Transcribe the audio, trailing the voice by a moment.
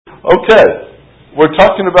Okay, we're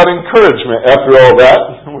talking about encouragement. After all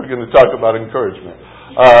that, we're going to talk about encouragement.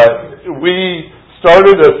 We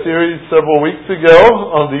started a series several weeks ago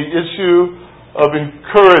on the issue of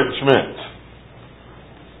encouragement.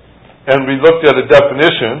 And we looked at a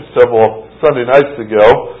definition several Sunday nights ago,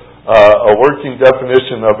 a working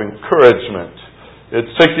definition of encouragement.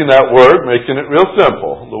 It's taking that word, making it real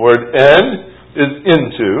simple. The word "en" is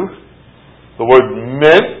into. The word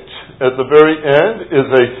 "meant" at the very end is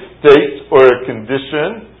a state or a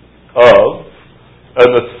condition of. And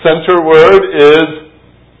the center word is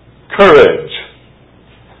courage.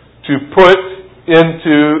 To put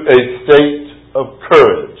into a state of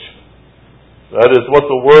courage. That is what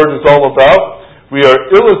the word is all about. We are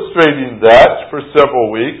illustrating that for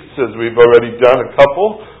several weeks, as we've already done a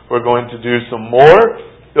couple. We're going to do some more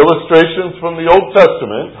illustrations from the Old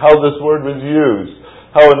Testament, how this word was used,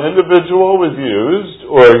 how an individual was used,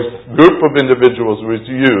 or a group of individuals was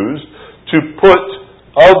used, to put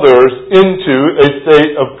others into a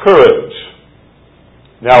state of courage.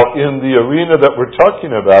 Now, in the arena that we're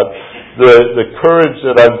talking about, the courage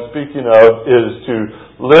that I'm speaking of is to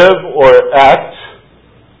live or act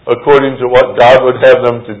according to what God would have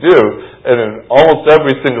them to do. And in almost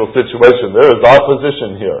every single situation, there is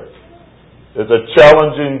opposition here. It's a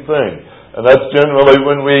challenging thing. And that's generally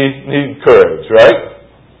when we need courage, right?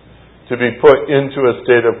 To be put into a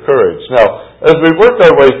state of courage. Now, as we work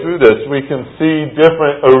our way through this, we can see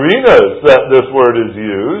different arenas that this word is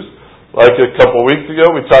used. Like a couple weeks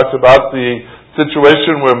ago, we talked about the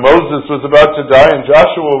situation where Moses was about to die and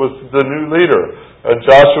Joshua was the new leader. And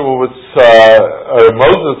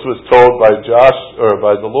Moses was told by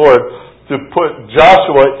the Lord to put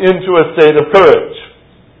Joshua into a state of courage.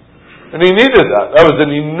 And he needed that. That was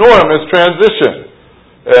an enormous transition.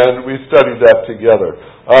 And we studied that together.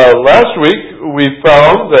 Last week we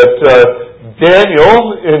found that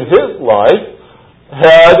Daniel in his life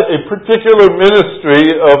had a particular ministry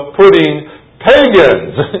of putting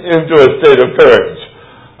pagans into a state of courage.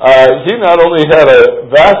 He not only had a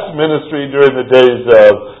vast ministry during the days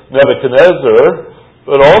of Nebuchadnezzar,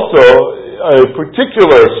 but also a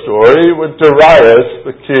particular story with Darius,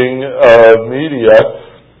 the king of Media,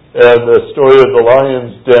 and the story of the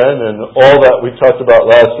lion's den and all that we talked about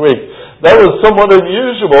last week. That was somewhat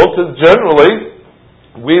unusual because generally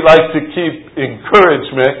we like to keep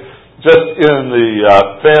encouragement just in the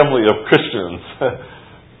family of Christians.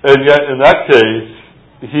 And yet in that case,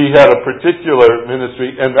 he had a particular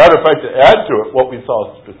ministry, and matter of fact, to add to it, what we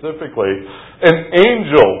saw specifically, an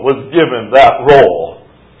angel was given that role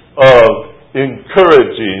of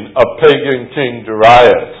encouraging a pagan king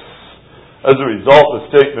Darius. As a result, the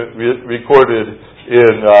statement recorded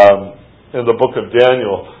in the book of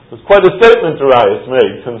Daniel was quite a statement Darius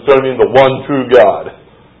made concerning the one true God.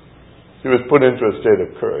 He was put into a state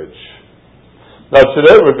of courage. Now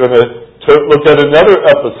today we're going to look at another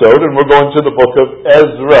episode, and we're going to the book of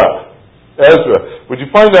Ezra. Ezra. Would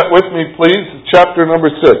you find that with me, please? Chapter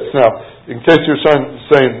number 6. Now, in case you're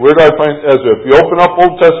saying, where do I find Ezra? If you open up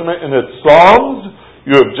Old Testament and it's Psalms,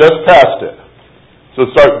 you have just passed it. So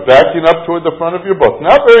start backing up toward the front of your book.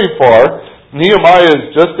 Not very far. Nehemiah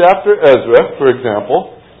is just after Ezra, for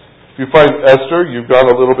example. If you find Esther, you've gone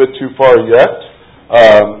a little bit too far yet.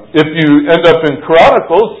 If you end up in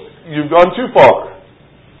Chronicles, you've gone too far.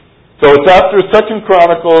 So it's after 2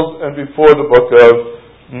 Chronicles and before the book of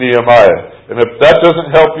Nehemiah. And if that doesn't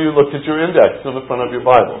help you, look at your index in the front of your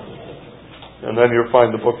Bible. And then you'll find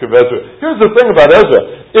the book of Ezra. Here's the thing about Ezra.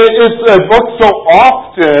 It's a book so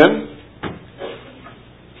often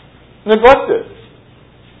neglected.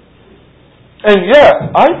 And yet,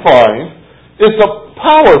 I find it's a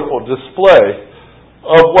powerful display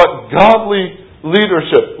of what godly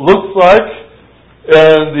leadership looks like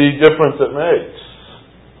and the difference it makes.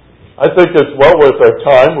 I think it's well worth our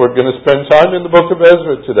time. We're going to spend time in the book of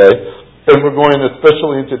Ezra today, and we're going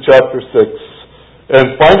especially into chapter 6.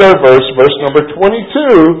 And find our verse number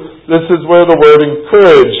 22. This is where the word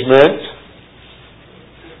encouragement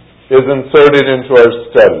is inserted into our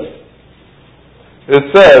study. It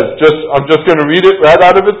says, I'm just going to read it right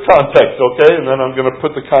out of its context, okay? And then I'm going to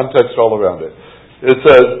put the context all around it. It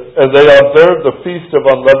says, and they observed the feast of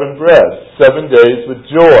unleavened bread, 7 days with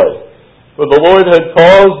joy. For the Lord had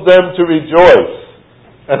caused them to rejoice,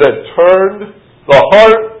 and had turned the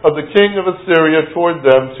heart of the king of Assyria toward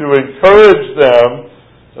them to encourage them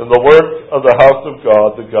in the work of the house of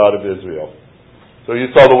God, the God of Israel. So you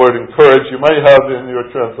saw the word encourage. You might have in your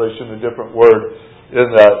translation a different word in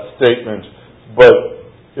that statement. But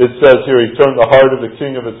it says here, he turned the heart of the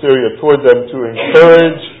king of Assyria toward them to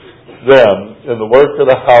encourage them in the work of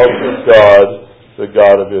the house of God, the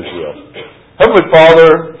God of Israel. Heavenly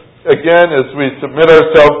Father, again, as we submit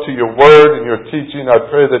ourselves to your word and your teaching, I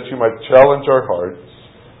pray that you might challenge our hearts.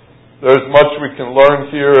 There's much we can learn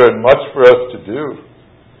here and much for us to do.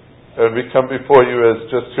 And we come before you as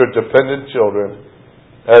just your dependent children,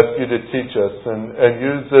 ask you to teach us and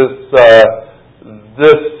use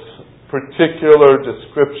this particular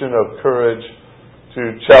description of courage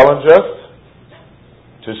to challenge us,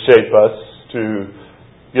 to shape us, to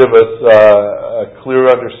give us a clear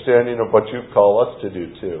understanding of what you call us to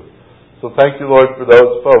do too. So thank you, Lord, for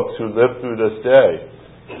those folks who lived through this day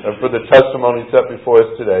and for the testimony set before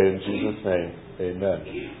us today. In Jesus' name, amen.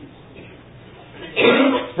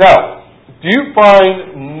 Now, do you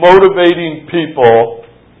find motivating people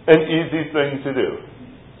an easy thing to do?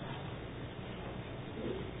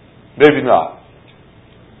 Maybe not.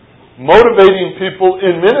 Motivating people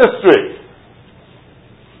in ministry.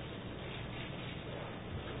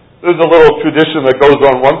 There's a little tradition that goes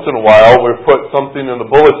on once in a while. We put something in the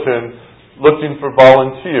bulletin looking for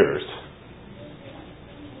volunteers.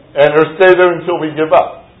 And or stay there until we give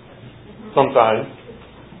up. Sometimes.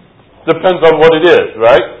 Depends on what it is,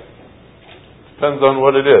 right? Depends on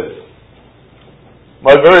what it is.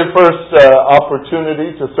 My very first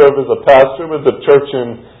opportunity to serve as a pastor was a church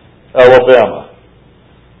in Alabama.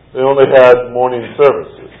 They only had morning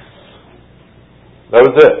services. That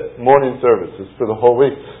was it. Morning services for the whole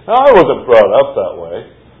week. Now, I wasn't brought up that way.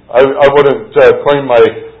 I wouldn't claim my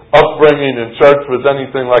upbringing in church was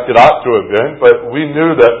anything like it ought to have been, but we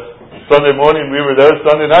knew that Sunday morning we were there,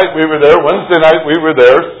 Sunday night we were there, Wednesday night we were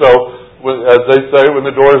there, so as they say, when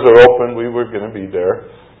the doors are open, we were going to be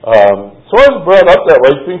there. So I was brought up that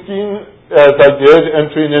way, thinking, as I did,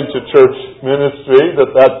 entering into church ministry,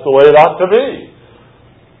 that that's the way it ought to be.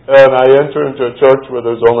 And I enter into a church where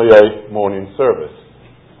there's only a morning service.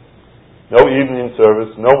 No evening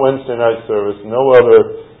service, no Wednesday night service, no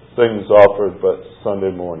other things offered but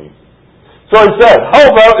Sunday morning. So I said, how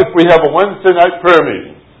about if we have a Wednesday night prayer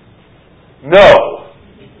meeting? No,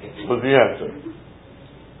 was the answer. I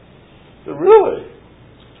said, really?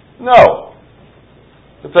 No.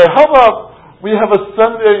 I said, how about we have a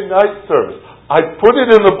Sunday night service? I put it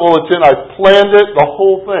in the bulletin, I planned it, the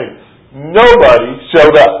whole thing. Nobody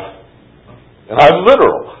showed up. And I'm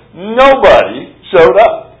literal. Nobody showed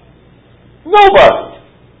up. Nobody.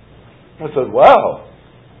 I said, wow.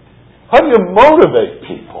 How do you motivate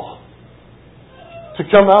people to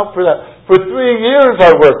come out for that? For 3 years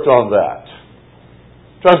I worked on that.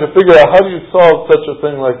 Trying to figure out how do you solve such a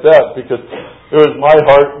thing like that, because it was my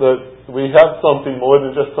heart that we have something more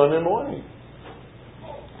than just Sunday morning.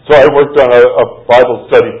 So I worked on a Bible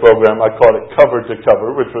study program. I called it Cover to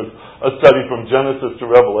Cover, which was a study from Genesis to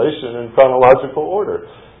Revelation in chronological order.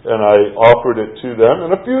 And I offered it to them.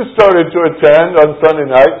 And a few started to attend on Sunday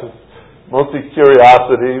nights. Mostly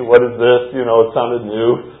curiosity. What is this? You know, it sounded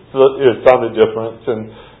new. So it sounded different.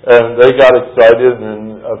 And they got excited.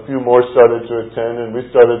 And a few more started to attend. And we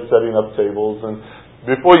started setting up tables. And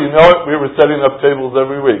before you know it, we were setting up tables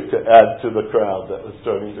every week to add to the crowd that was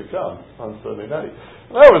starting to come on Sunday night.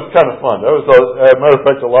 And that was kind of fun. That was, as a matter of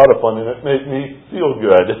fact, a lot of fun, and it made me feel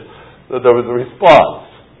good that there was a response.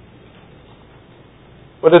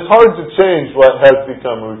 But it's hard to change what has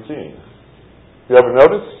become routine. You ever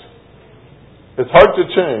noticed? It's hard to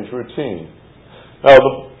change routine. Now,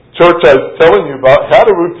 the church I was telling you about had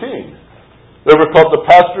a routine. They were called the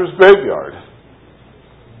pastor's graveyard.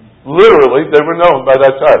 Literally, they were known by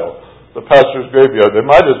that title, the pastor's graveyard. They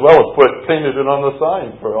might as well have painted it on the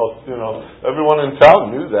sign for all, everyone in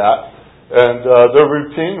town knew that. And their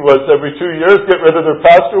routine was every 2 years get rid of their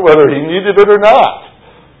pastor, whether he needed it or not.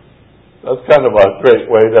 That's kind of a great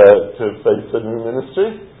way to face a new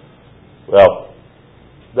ministry. Well,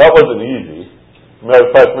 that wasn't easy. As a matter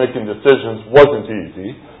of fact, making decisions wasn't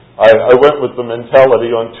easy. I went with the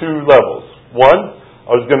mentality on 2 levels. One,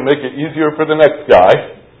 I was going to make it easier for the next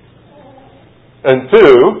guy. And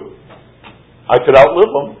 2, I could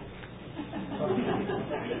outlive them.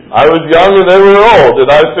 I was young and they were old, and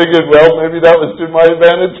I figured, well, maybe that was to my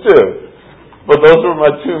advantage too. But those were my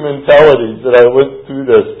 2 mentalities that I went through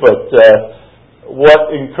this. But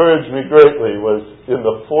what encouraged me greatly was in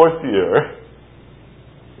the 4th year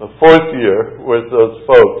with those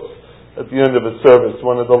folks, at the end of a service, 2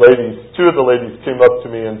 of the ladies came up to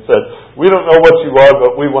me and said, we don't know what you are,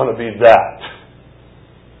 but we want to be that.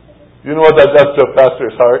 You know what that does to a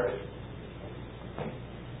pastor's heart?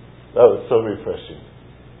 That was so refreshing.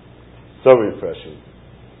 So refreshing.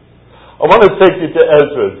 I want to take you to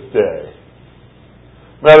Ezra's day.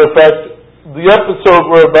 Matter of fact, the episode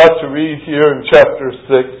we're about to read here in chapter 6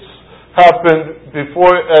 happened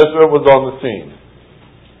before Ezra was on the scene.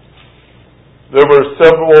 There were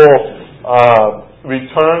several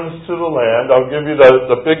returns to the land. I'll give you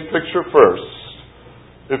the big picture first.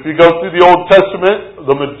 If you go through the Old Testament,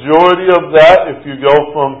 the majority of that, if you go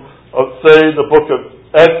from, say, the book of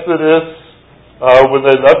Exodus, when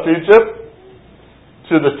they left Egypt,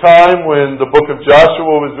 to the time when the book of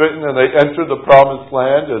Joshua was written and they entered the promised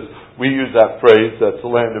land, as we use that phrase, that's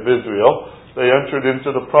the land of Israel. They entered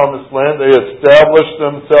into the promised land. They established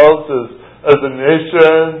themselves as a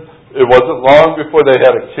nation. It wasn't long before they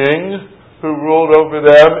had a king who ruled over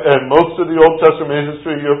them, and most of the Old Testament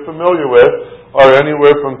history you're familiar with are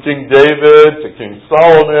anywhere from King David to King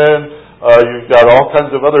Solomon. You've got all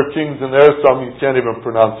kinds of other kings in there. Some you can't even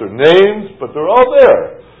pronounce their names, but they're all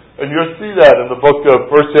there. And you'll see that in the book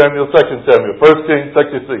of 1 Samuel, 2 Samuel, 1 Kings,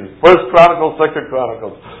 2 Kings, 1 Chronicles, 2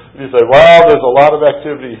 Chronicles. And you say, wow, there's a lot of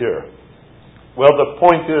activity here. Well, the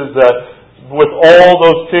point is that with all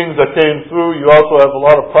those kings that came through, you also have a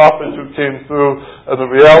lot of prophets who came through, and the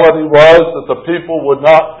reality was that the people would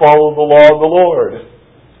not follow the law of the Lord.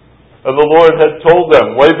 And the Lord had told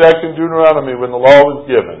them, way back in Deuteronomy when the law was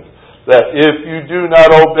given, that if you do not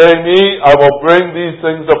obey me, I will bring these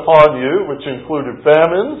things upon you, which included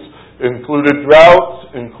famines, included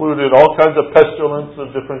droughts, included all kinds of pestilence of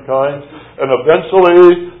different kinds, and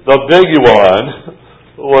eventually the biggie one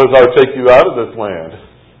was, I'll take you out of this land.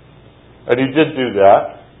 And he did do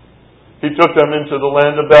that. He took them into the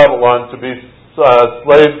land of Babylon to be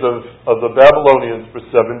slaves of the Babylonians for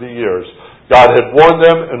 70 years. God had warned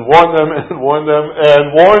them and warned them and warned them and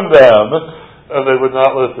warned them, and they would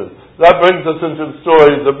not listen. That brings us into the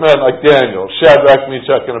stories of men like Daniel, Shadrach,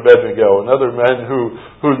 Meshach, and Abednego, and other men who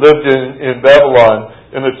lived in Babylon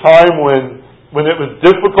in a time when it was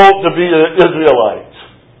difficult to be an Israelite,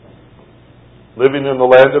 living in the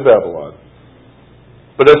land of Babylon.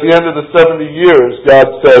 But at the end of the 70 years, God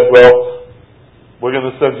said, well, we're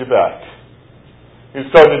going to send you back. He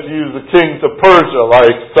started to use the kings of Persia,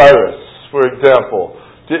 like Cyrus, for example,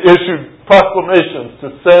 to issue proclamations to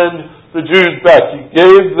send the Jews back. He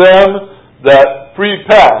gave them that free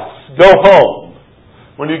pass. Go home.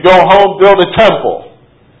 When you go home, build a temple.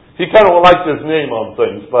 He kind of liked his name on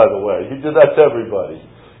things, by the way. He did that to everybody.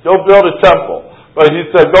 Go build a temple. But he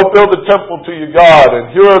said, go build a temple to your God,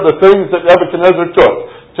 and here are the things that Nebuchadnezzar took.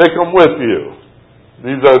 Take them with you.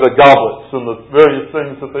 These are the goblets and the various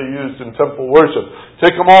things that they used in temple worship.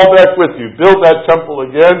 Take them all back with you. Build that temple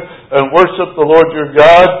again and worship the Lord your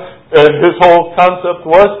God. And his whole concept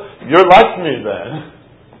was, you're like me then,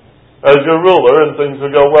 as your ruler, and things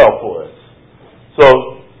will go well for us. So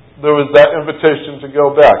there was that invitation to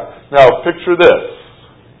go back. Now picture this.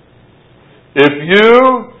 If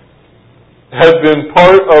you had been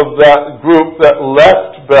part of that group that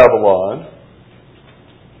left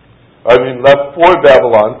for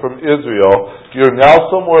Babylon from Israel, you're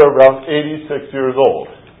now somewhere around 86 years old.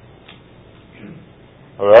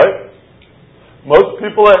 All right? Most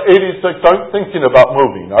people at 86 aren't thinking about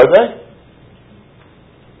moving, are they?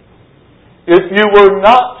 If you were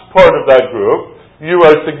not part of that group, you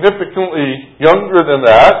are significantly younger than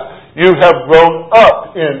that. You have grown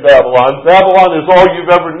up in Babylon. Babylon is all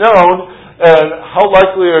you've ever known. And how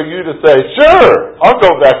likely are you to say, sure, I'll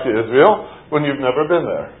go back to Israel, when you've never been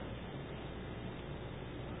there?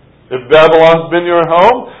 If Babylon's been your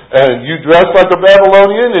home, and you dress like a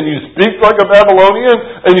Babylonian, and you speak like a Babylonian,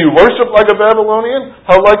 and you worship like a Babylonian,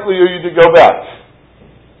 how likely are you to go back?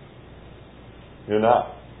 You're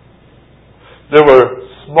not. There were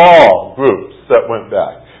small groups that went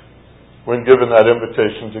back when given that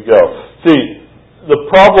invitation to go. See, the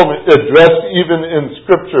problem addressed even in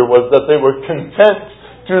Scripture was that they were content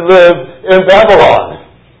to live in Babylon.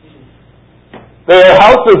 There are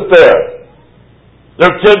houses there.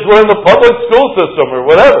 Their kids were in the public school system or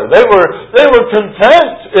whatever. They were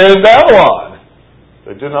content in Babylon.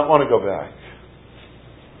 They did not want to go back.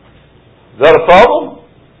 Is that a problem?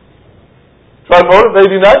 Try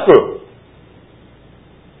motivating that group.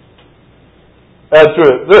 Add to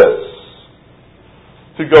it this.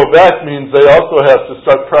 To go back means they also have to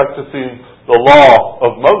start practicing the law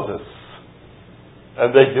of Moses.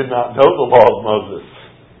 And they did not know the law of Moses.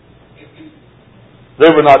 They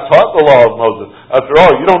were not taught the law of Moses. After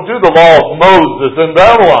all, you don't do the law of Moses in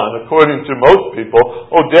Babylon, according to most people.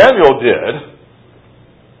 Oh, Daniel did.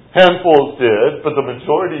 Handfuls did, but the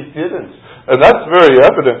majority didn't. And that's very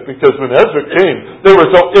evident because when Ezra came, they were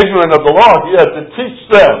so ignorant of the law, he had to teach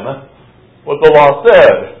them what the law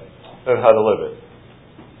said and how to live it.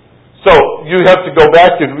 So you have to go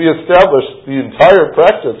back and reestablish the entire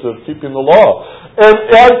practice of keeping the law. And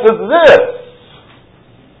add to this,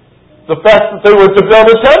 the fact that they were to build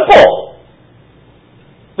a temple.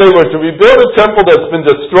 They were to rebuild a temple that's been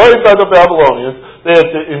destroyed by the Babylonians. They had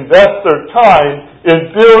to invest their time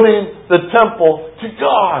in building the temple to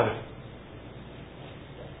God.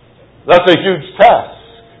 That's a huge task.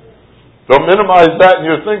 Don't minimize that in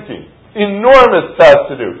your thinking. Enormous task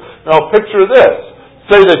to do. Now picture this.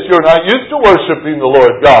 Say that you're not used to worshiping the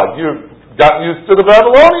Lord God. You've gotten used to the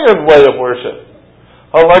Babylonian way of worship.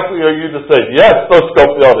 How likely are you to say, yes, let's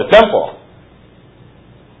go build a temple?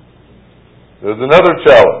 There's another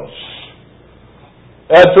challenge.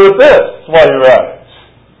 Add to it this while you're at it.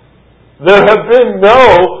 There have been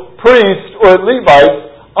no priests or Levites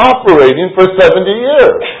operating for 70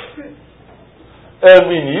 years. And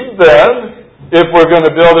we need them, if we're going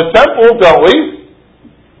to build a temple, don't we?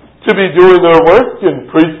 To be doing their work in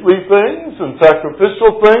priestly things and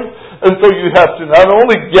sacrificial things. And so you have to not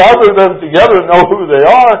only gather them together and know who they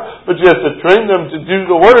are, but you have to train them to do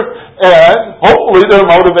the work, and hopefully they're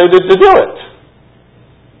motivated to do it.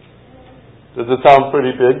 Does it sound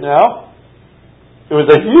pretty big now? It was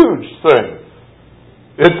a huge thing.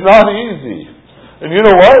 It's not easy. And you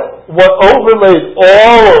know what? What overlaid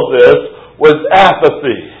all of this was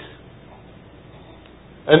apathy.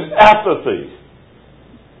 An apathy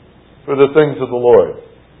for the things of the Lord.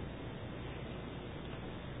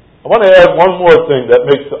 I want to add one more thing that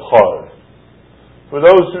makes it hard. For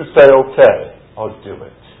those who say, okay, I'll do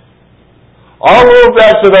it. I'll move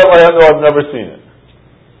back to that land though I've never seen it.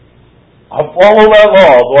 I'll follow that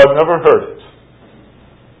law though I've never heard it.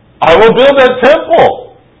 I will build that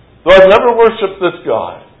temple though I've never worshipped this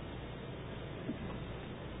God.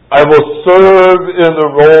 I will serve in the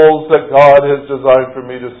roles that God has designed for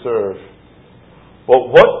me to serve.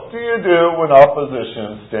 But what do you do when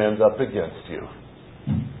opposition stands up against you?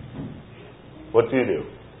 What do you do?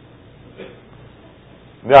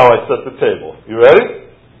 Now I set the table. You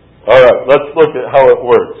ready? All right, let's look at how it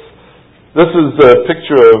works. This is a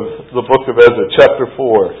picture of the book of Ezra, chapter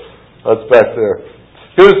 4. That's back there.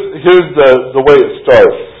 Here's the way it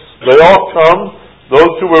starts. They all come,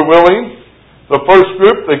 those who are willing. The first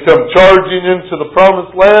group, they come charging into the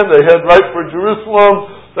promised land. They head right for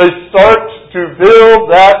Jerusalem. They start to build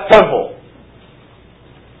that temple.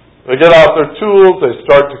 They get out their tools. They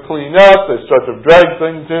start to clean up. They start to drag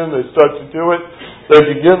things in. They start to do it. They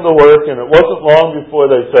begin the work, and it wasn't long before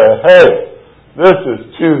they say, hey, this is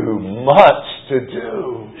too much to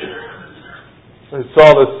do. They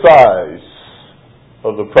saw the size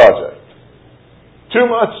of the project. Too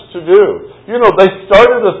much to do. You know, they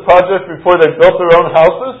started this project before they built their own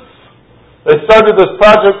houses. They started this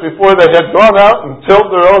project before they had gone out and tilled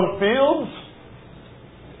their own fields.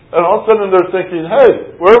 And all of a sudden they're thinking,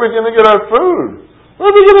 hey, where are we going to get our food? Where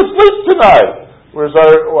are we going to sleep tonight? Where's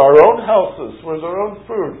our own houses? Where's our own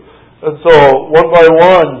food? And so, one by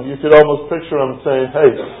one, you could almost picture them saying,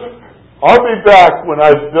 hey, I'll be back when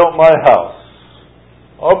I've built my house.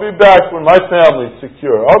 I'll be back when my family's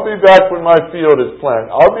secure. I'll be back when my field is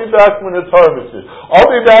planted. I'll be back when it's harvested.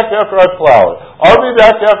 I'll be back after I plow it. I'll be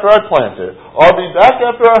back after I plant it. I'll be back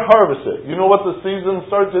after I harvest it. You know what the seasons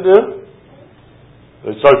start to do?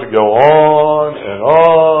 They start to go on and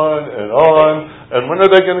on and on. And when are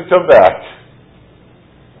they going to come back?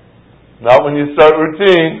 Not when you start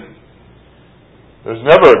routine. There's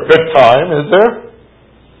never a good time, is there?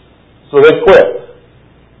 So they quit.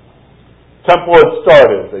 Temple had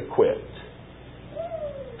started, they quit.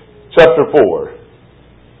 Chapter 4.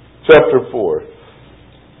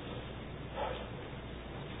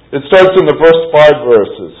 It starts in the first 5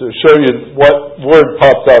 verses. It'll show you what word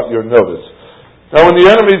pops out your notice. Now when the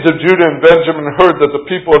enemies of Judah and Benjamin heard that the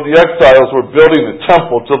people of the exiles were building a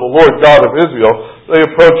temple to the Lord God of Israel, they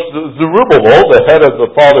approached Zerubbabel, the head of the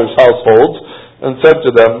fathers' households, and said to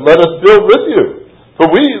them, let us build with you, for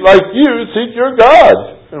we, like you, seek your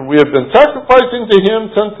God. And we have been sacrificing to him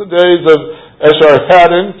since the days of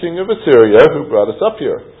Esarhaddon, king of Assyria, who brought us up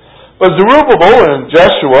here. But Zerubbabel and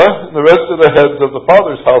Jeshua and the rest of the heads of the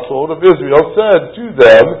father's household of Israel said to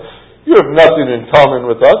them, you have nothing in common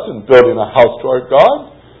with us in building a house to our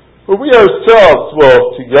God. For we ourselves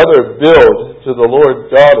will together build to the Lord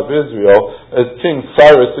God of Israel, as King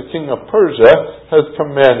Cyrus, the king of Persia, has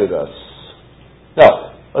commanded us.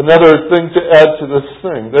 Now, another thing to add to this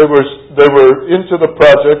thing. They were into the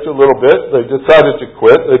project a little bit. They decided to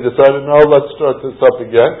quit. They decided, no, let's start this up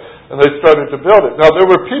again. And they started to build it. Now, there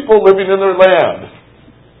were people living in their land.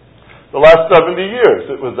 The last 70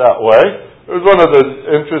 years it was that way. It was one of the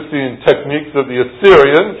interesting techniques of the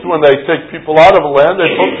Assyrians. When they take people out of a land,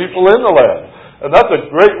 they put people in the land. And that's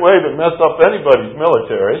a great way to mess up anybody's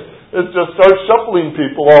military, is just start shuffling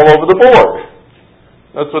people all over the board.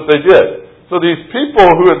 That's what they did. So these people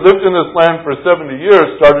who had lived in this land for 70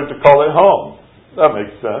 years started to call it home. That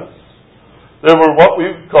makes sense. They were what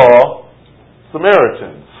we would call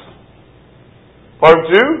Samaritans. Part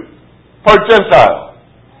Jew, part Gentile.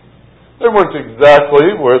 They weren't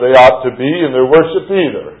exactly where they ought to be in their worship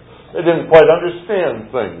either. They didn't quite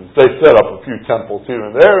understand things. They set up a few temples here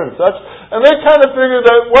and there and such, and they kind of figured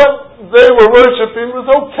that what they were worshiping was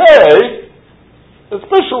okay,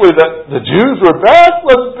 especially that the Jews were bad.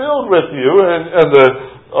 Let's build with you. And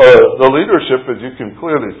the leadership, as you can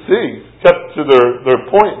clearly see, kept to their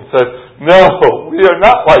point and said, no, we are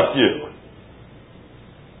not like you.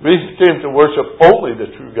 We came to worship only the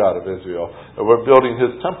true God of Israel, and we're building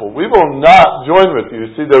His temple. We will not join with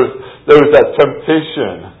you. See, there was that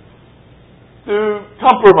temptation to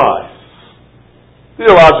compromise.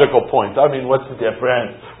 Theological point. I mean, what's the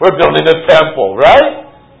difference? We're building a temple, right?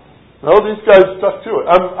 No, these guys stuck to it.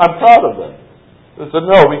 I'm proud of them. They said,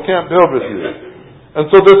 no, we can't build with you. And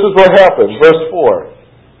so this is what happened. Verse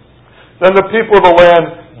 4. Then the people of the land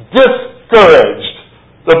discouraged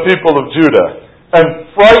the people of Judah and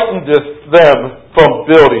frightened them from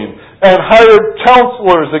building, and hired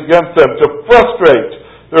counselors against them to frustrate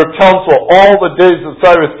their counsel all the days of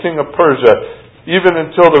Cyrus, king of Persia, even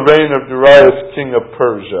until the reign of Darius, king of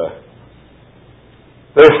Persia.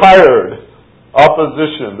 They hired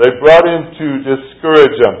opposition. They brought in to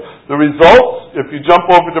discourage them. The results, if you jump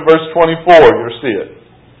over to verse 24, you'll see it.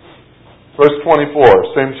 Verse 24,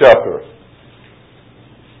 same chapter.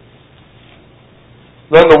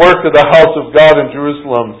 Then the work of the house of God in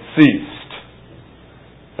Jerusalem ceased,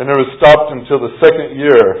 and it was stopped until the second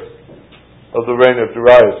year of the reign of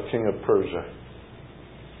Darius, king of Persia.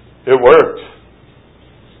 It worked.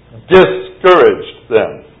 Discouraged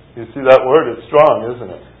them. You see that word? It's strong,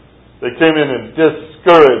 isn't it? They came in and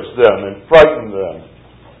discouraged them and frightened them,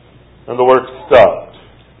 and the work stopped.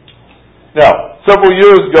 Now, several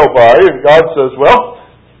years go by, and God says, well,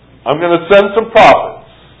 I'm going to send some prophets.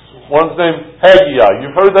 One's named Haggai.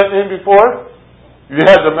 You've heard that name before? You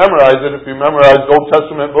had to memorize it if you memorized Old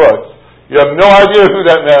Testament books. You have no idea who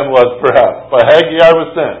that man was, perhaps. But Haggai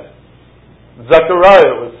was sent.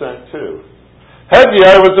 Zechariah was sent too.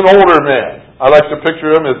 Haggai was an older man. I like to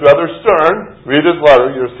picture him as rather stern. Read his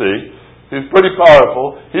letter, you'll see. He's pretty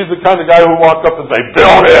powerful. He's the kind of guy who walked up and say,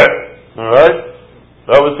 build it! Alright?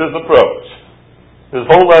 That was his approach. His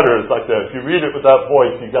whole letter is like that. If you read it with that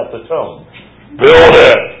voice, you got the tone. Build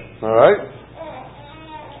it! Alright?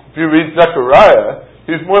 If you read Zechariah,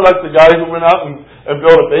 he's more like the guy who went out and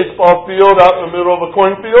built a baseball field out in the middle of a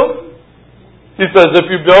cornfield. He says, if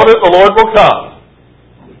you build it, the Lord will come.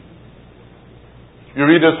 You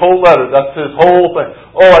read his whole letter, that's his whole thing.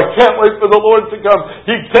 Oh, I can't wait for the Lord to come.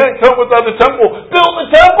 He can't come without a temple. Build the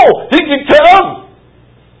temple! He can come!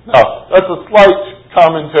 Now, that's a slight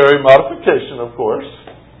commentary modification, of course.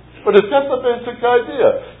 But it's just the basic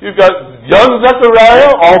idea. You've got young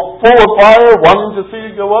Zechariah, all full of fire, wanting to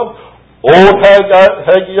see it go up. Old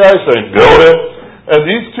Haggai saying, build it. And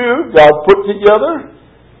these two, God put together,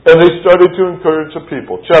 and they started to encourage the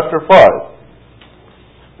people. Chapter 5.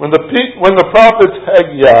 When the prophets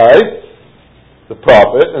Haggai, the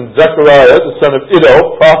prophet, and Zechariah, the son of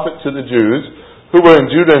Iddo, prophet to the Jews, who were in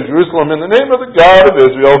Judah and Jerusalem, in the name of the God of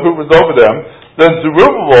Israel, who was over them, then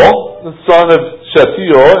Zerubbabel, the son of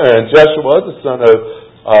Shealtiel, and Jeshua, the son of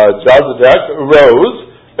Jozadak, arose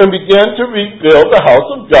and began to rebuild the house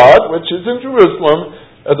of God, which is in Jerusalem,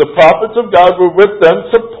 and the prophets of God were with them,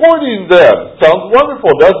 supporting them. Sounds wonderful,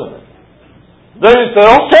 doesn't it? Then he said,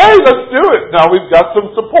 okay, let's do it. Now we've got some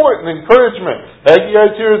support and encouragement.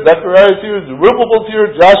 Haggai's here, Zechariah's here, Zerubbabel's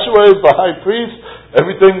here, Joshua is the high priest.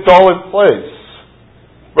 Everything's all in place.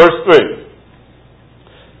 Verse 3.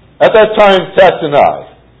 At that time, Tattenai.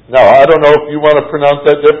 Now, I don't know if you want to pronounce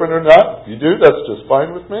that different or not. If you do, that's just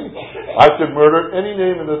fine with me. I could murder any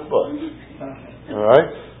name in this book. All right?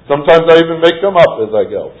 Sometimes I even make them up as I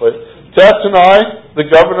go. But Tattenai, the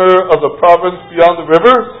governor of the province beyond the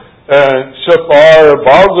river, and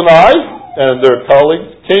Shepar-Bozenai and their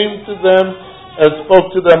colleagues came to them and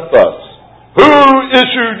spoke to them thus. Who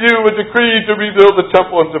issued you a decree to rebuild the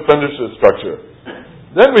temple and to finish the structure?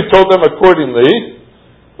 Then we told them accordingly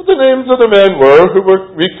what the names of the men were who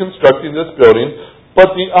were reconstructing this building,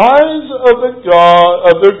 but the eyes of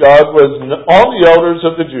their God was on the elders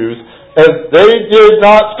of the Jews, as they did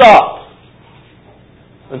not stop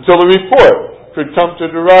until the report could come to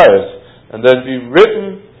Darius, and then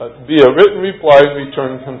be a written reply in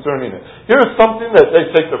return concerning it. Here's something that they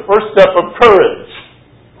take the first step of courage.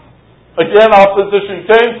 Again, opposition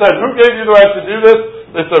came, said, who gave you the right to do this?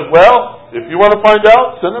 They said, well, if you want to find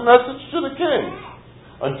out, send a message to the king.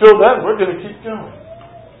 Until then, we're going to keep going.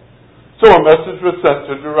 So a message was sent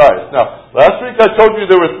to Darius. Now, last week I told you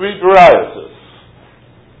there were 3 Dariuses.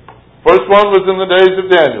 First one was in the days of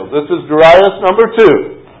Daniel. This is Darius number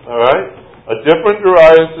 2. All right? A different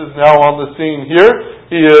Darius is now on the scene here.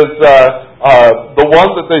 He is the one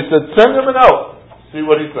that they said, send him out. See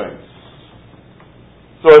what he thinks.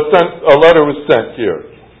 So a letter was sent here.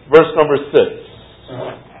 Verse number 6.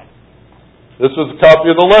 This was a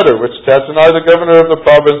copy of the letter which Tattenai, the governor of the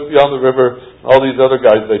province beyond the river, and all these other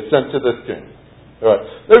guys, they sent to this king. All right.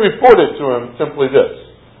 They reported to him simply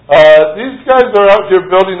this. These guys are out here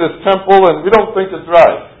building this temple, and we don't think it's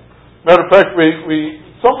right. Matter of fact, we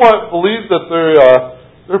somewhat believe that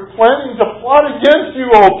they're planning to plot against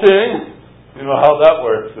you, O king. You know how that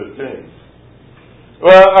works with kings.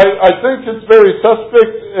 Well, I think it's very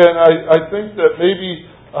suspect, and I think that maybe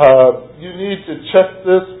you need to check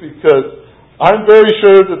this, because I'm very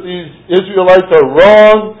sure that these Israelites are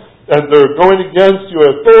wrong, and they're going against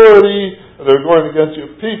your authority, and they're going against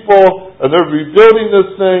your people, and they're rebuilding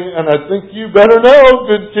this thing, and I think you better know,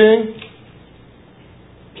 good king.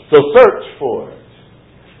 So search for it.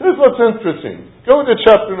 Here's what's interesting. Go to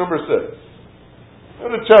chapter number 6. Go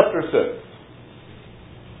to chapter 6.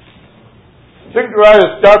 King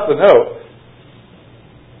Darius got the note.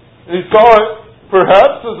 He saw it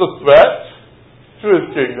perhaps as a threat to his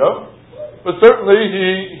kingdom, but certainly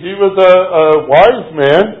he was a wise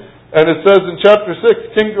man, and it says in chapter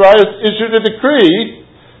 6, King Darius issued a decree,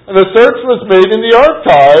 and a search was made in the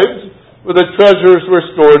archives where the treasures were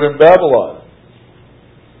stored in Babylon.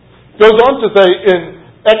 It goes on to say, in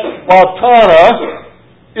Ecbatana,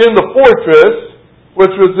 in the fortress,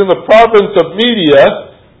 which was in the province of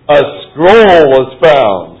Media, a scroll was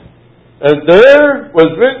found, and there was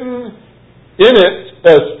written in it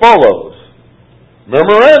as follows: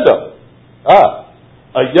 Memorandum.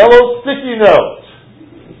 A yellow sticky note.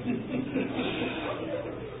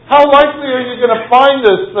 How likely are you going to find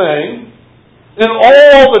this thing in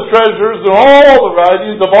all the treasures and all the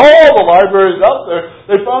writings of all the libraries out there?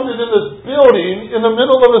 They found it in this building in the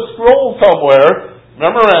middle of a scroll somewhere.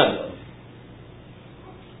 Memorandum.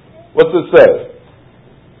 What's it say?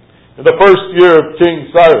 In the first year of King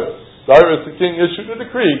Cyrus the king issued a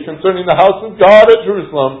decree concerning the house of God at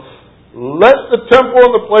Jerusalem. Let the temple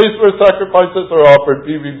and the place where sacrifices are offered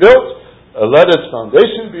be rebuilt. Let its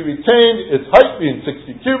foundation be retained, its height being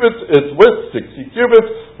 60 cubits, its width 60 cubits,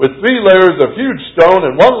 with 3 layers of huge stone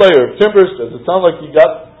and 1 layer of timbers. Does it sound like you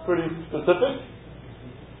got pretty specific?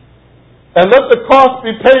 And let the cost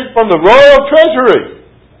be paid from the royal treasury.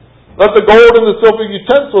 Let the gold and the silver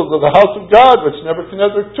utensils of the house of God, which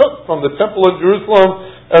Nebuchadnezzar took from the temple in Jerusalem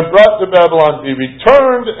and brought to Babylon, be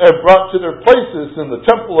returned and brought to their places in the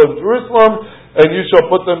temple of Jerusalem, and you shall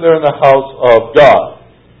put them there in the house of God.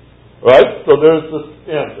 Right? So there's this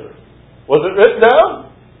answer. Was it written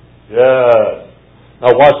down? Yes.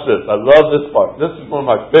 Now watch this. I love this part. This is one of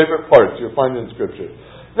my favorite parts you'll find in Scripture.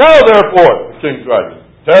 Now therefore, the king's writing,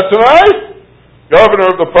 Tattenai, governor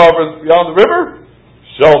of the province beyond the river,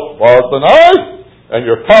 Shalmaznai, and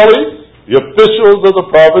your colleagues, the officials of the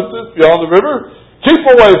provinces beyond the river, keep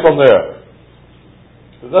away from there.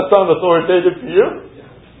 Does that sound authoritative to you?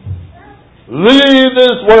 Leave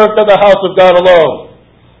this work of the house of God alone.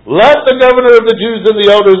 Let the governor of the Jews and the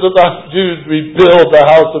elders of the Jews rebuild the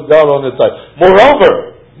house of God on its site.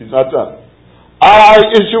 Moreover, he's not done. I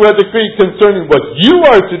issue a decree concerning what you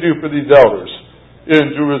are to do for these elders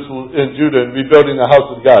in Jerusalem, in Judah, in rebuilding the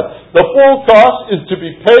house of God. The full cost is to be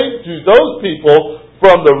paid to those people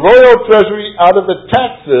from the royal treasury out of the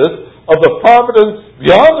taxes of the province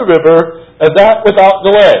beyond the river, and that without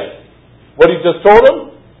delay. What he just told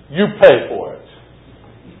them? You pay for it.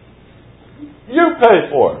 You pay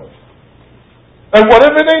for it. And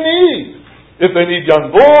whatever they need. If they need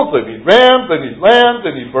young bulls, they need rams, they need lambs,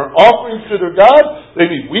 they need burnt offerings to their God, they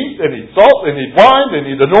need wheat, they need salt, they need wine, they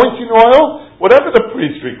need anointing oil. Whatever the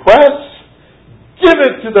priest requests, give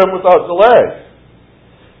it to them without delay,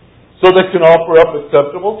 so they can offer up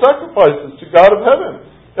acceptable sacrifices to God of heaven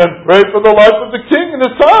and pray for the life of the king and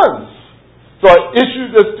his sons. So I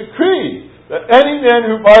issue this decree that any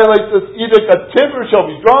man who violates this edict, a timber shall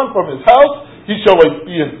be drawn from his house, he shall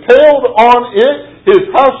be impaled on it,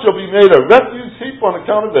 his house shall be made a refuse heap on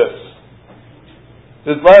account of this.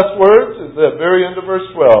 His last words is at the very end of verse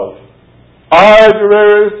 12. I,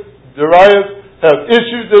 Darius, have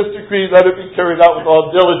issued this decree, let it be carried out with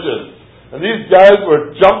all diligence. And these guys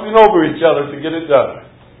were jumping over each other to get it done.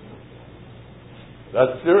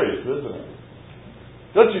 That's serious, isn't it?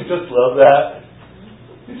 Don't you just love that?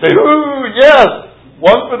 You say, ooh, yes,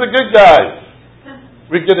 one for the good guys.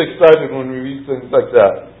 We get excited when we read things like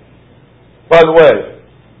that. By the way,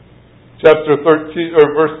 chapter 13,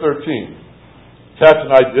 or verse 13,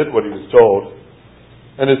 Tattenai did what he was told.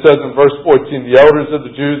 And it says in verse 14, the elders of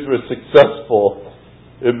the Jews were successful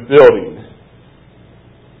in building.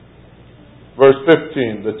 Verse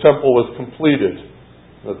 15, the temple was completed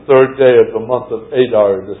the 3rd day of the month of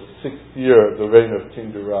Adar, the 6th year of the reign of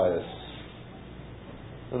King Darius.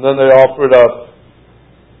 And then they offered up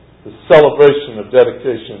the celebration of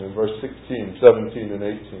dedication in verse 16, 17, and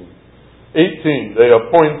 18. 18, they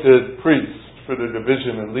appointed priests for the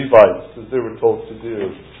division and Levites, as they were told to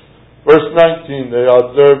do. Verse 19, they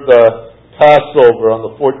observed the Passover on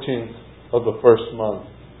the 14th of the first month.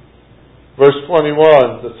 Verse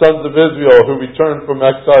 21, the sons of Israel who returned from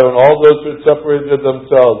exile and all those who had separated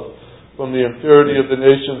themselves from the impurity of the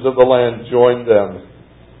nations of the land joined them.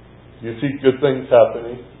 You see good things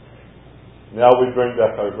happening. Now we bring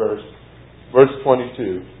back our verse. Verse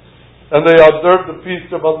 22. And they observed the feast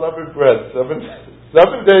of unleavened bread 7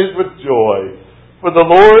 days with joy. For the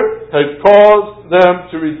Lord had caused them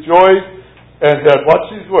to rejoice and had, watch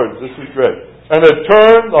these words, this is great, and had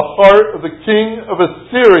turned the heart of the king of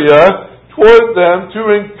Assyria toward them to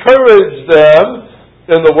encourage them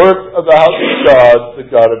in the work of the house of God, the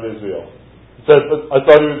God of Israel. He said, but I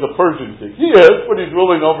thought he was a Persian king. He is, but he's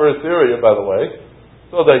ruling over Assyria, by the way.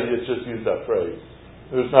 So they just use that phrase.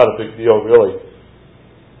 It's not a big deal, really.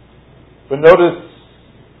 But notice,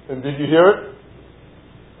 and did you hear it?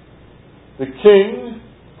 The king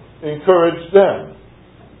encouraged them.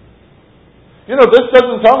 You know, this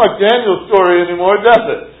doesn't sound like Daniel's story anymore, does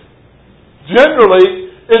it? Generally,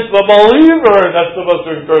 it's the believer that's supposed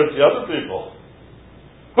to encourage the other people.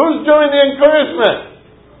 Who's doing the encouragement?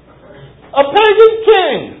 A pagan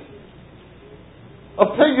king. A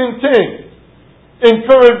pagan king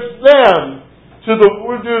encouraged them to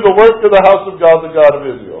do the work of the house of God, the God of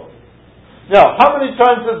Israel. Now, how many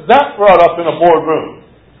times is that brought up in a boardroom?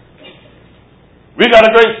 We got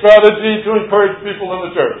a great strategy to encourage people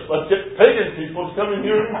in the church. Let's get pagan people to come in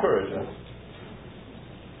here and encourage us.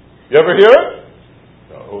 You ever hear it?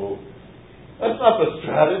 No. That's not the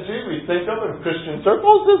strategy we think of in Christian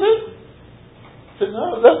circles, is it?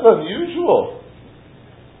 No, that's unusual.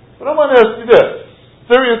 But I want to ask you this.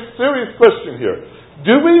 Serious question here.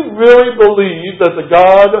 Do we really believe that the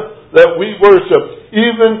God that we worship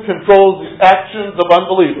even controls the actions of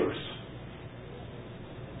unbelievers?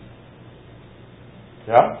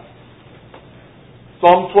 Yeah?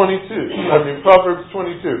 Proverbs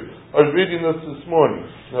 22. I was reading this morning.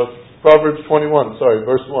 No, Proverbs 21,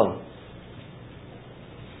 verse 1.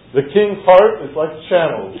 The king's heart is like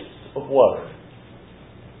channels of water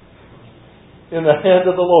in the hand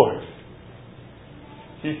of the Lord.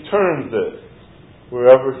 He turns it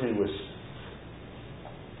wherever He wishes.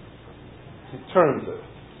 He turns it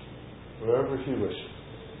wherever He wishes.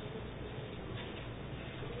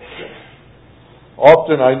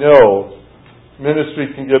 Often I know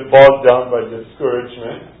ministry can get bogged down by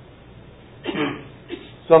discouragement.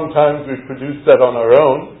 Sometimes we produce that on our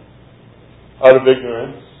own, out of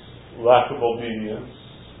ignorance, lack of obedience.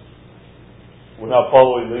 We're not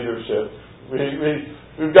following leadership.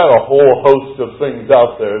 We've got a whole host of things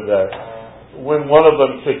out there that when one of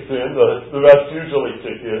them kicks in, the rest usually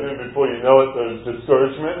kick in, and before you know it, there's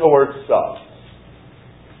discouragement and the work stops.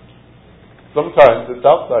 Sometimes it's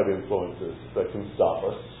outside influences that can stop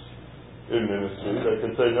us in ministry. They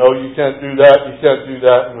can say, no, you can't do that,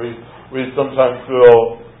 and we sometimes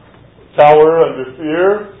will cower under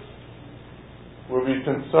fear. We'll be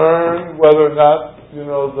concerned whether or not,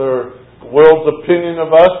 their world's opinion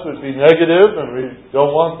of us would be negative, and we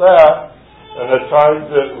don't want that. And at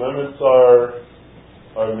times it limits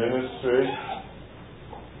our ministry.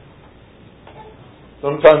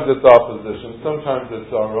 Sometimes it's opposition. Sometimes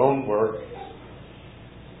it's our own work.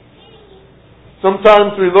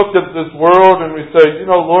 Sometimes we look at this world and we say,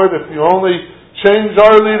 Lord, if you only change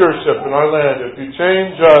our leadership in our land, if you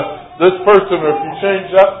change this person or if you change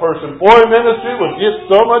that person, boy, ministry will get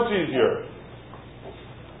so much easier.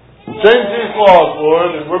 Change these laws, Lord,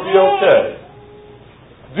 and we'll be okay.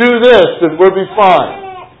 Do this and we'll be fine.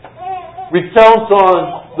 We count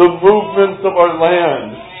on the movements of our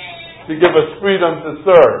land to give us freedom to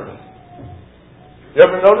serve. You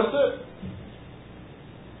ever notice it?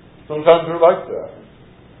 Sometimes we're like that.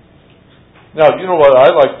 Now, you know what I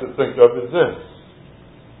like to think of is this.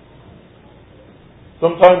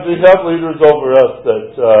 Sometimes we have leaders over us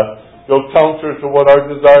that go counter to what our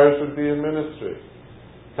desires would be in ministry.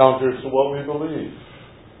 Counter to what we believe.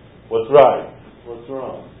 What's right, what's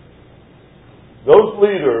wrong. Those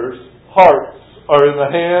leaders' hearts are in the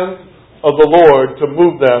hands of the Lord to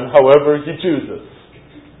move them however He chooses.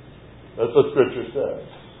 That's what Scripture says.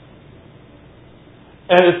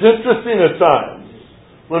 And it's interesting at times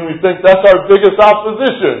when we think that's our biggest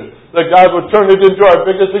opposition, that God would turn it into our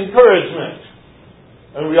biggest encouragement.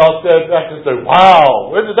 And we all stand back and say,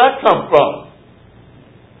 wow, where did that come from?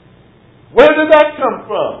 Where did that come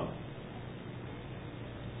from?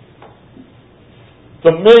 It's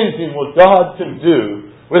amazing what God can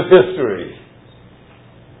do with history.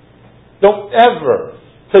 Don't ever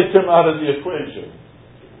take him out of the equation.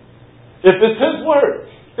 If it's his work,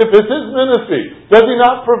 if it's his ministry, does he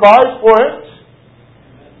not provide for it?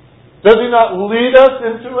 Does he not lead us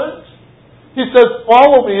into it? He says,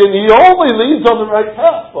 follow me, and he only leads on the right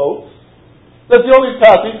path, folks. That's the only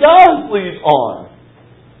path he does lead on.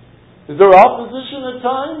 Is there opposition at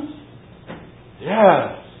times?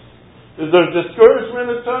 Yes. Is there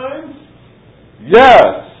discouragement at times?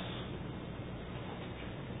 Yes.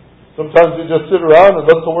 Sometimes you just sit around and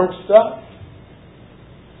let the work stop.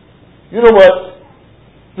 You know what?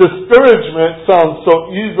 Discouragement sounds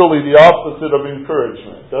so easily the opposite of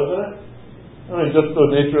encouragement, doesn't it? I mean, just the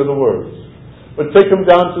nature of the words. But take them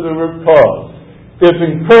down to the root cause. If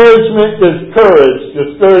encouragement is courage,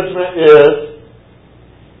 discouragement is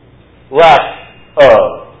lack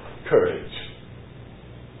of courage.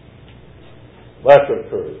 Lack of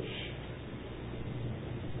courage.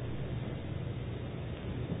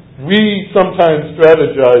 We sometimes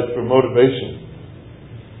strategize for motivation.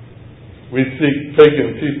 We seek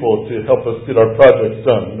pagan people to help us get our projects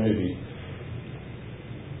done, maybe.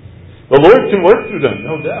 The Lord can work through them,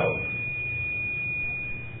 no doubt.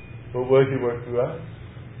 But will He work through us?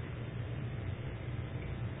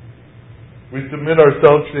 We submit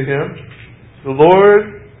ourselves to Him. The Lord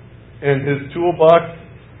and His toolbox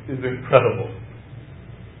is incredible.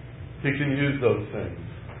 He can use those things.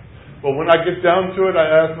 But when I get down to it, I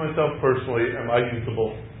ask myself personally, am I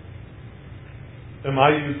usable? Am I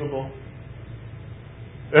usable?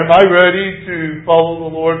 Am I ready to follow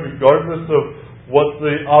the Lord regardless of what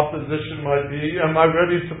the opposition might be? Am I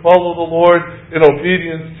ready to follow the Lord in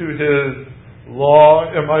obedience to His law?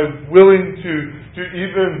 Am I willing to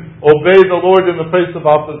even obey the Lord in the face of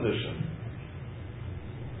opposition?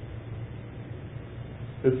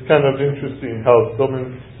 It's kind of interesting how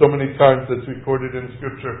so many times it's recorded in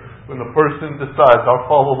Scripture when the person decides, I'll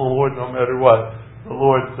follow the Lord no matter what, the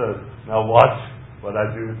Lord says, now watch what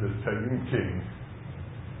I do with this pagan king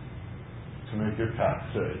to make your path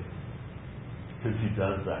straight. Because He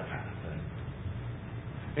does that kind of thing.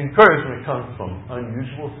 Encouragement comes from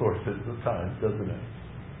unusual sources at times, doesn't it?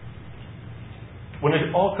 When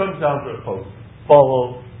it all comes down to it, folks,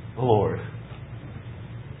 follow the Lord.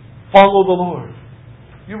 Follow the Lord.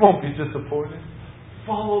 You won't be disappointed.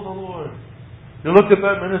 Follow the Lord. You look at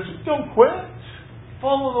that ministry, don't quit.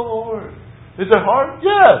 Follow the Lord. Is it hard?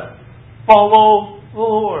 Yes. Follow the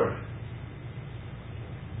Lord.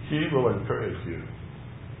 He will encourage you.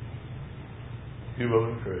 He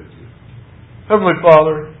will encourage you. Heavenly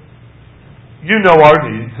Father, You know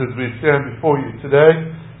our needs as we stand before You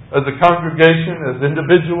today, as a congregation, as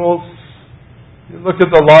individuals. You look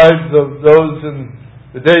at the lives of those in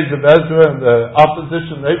the days of Ezra and the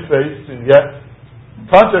opposition they faced, and yet the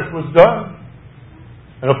project was done.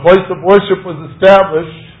 And a place of worship was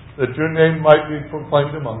established that Your name might be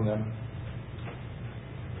proclaimed among them.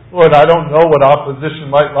 Lord, I don't know what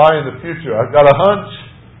opposition might lie in the future. I've got a hunch.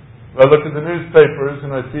 I look at the newspapers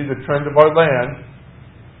and I see the trend of our land.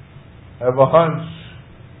 I have a hunch.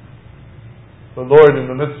 But Lord,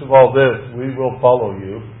 in the midst of all this, we will follow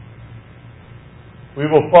You. We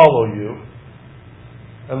will follow You.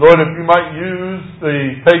 And Lord, if You might use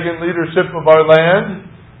the pagan leadership of our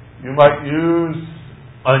land, You might use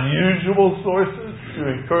unusual sources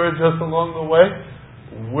to encourage us along the way,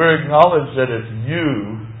 we acknowledge that it's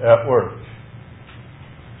You at work.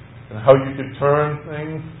 And how You can turn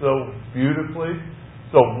things so beautifully,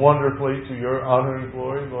 so wonderfully to Your honor and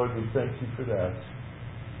glory. Lord, we thank You for that.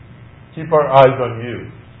 Keep our eyes on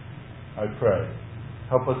You, I pray.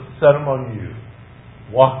 Help us set them on You.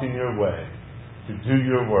 Walk in Your way. To do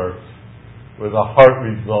Your work with a heart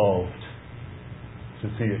resolved to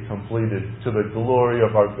see it completed to the glory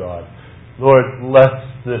of our God. Lord, bless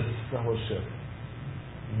this fellowship.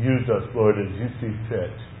 Use us, Lord, as You see fit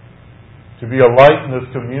to be a light in this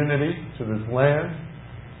community, to this land,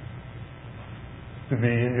 to be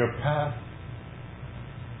in Your path,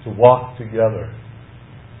 to walk together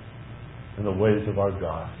in the ways of our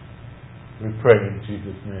God. We pray in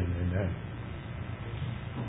Jesus' name, amen.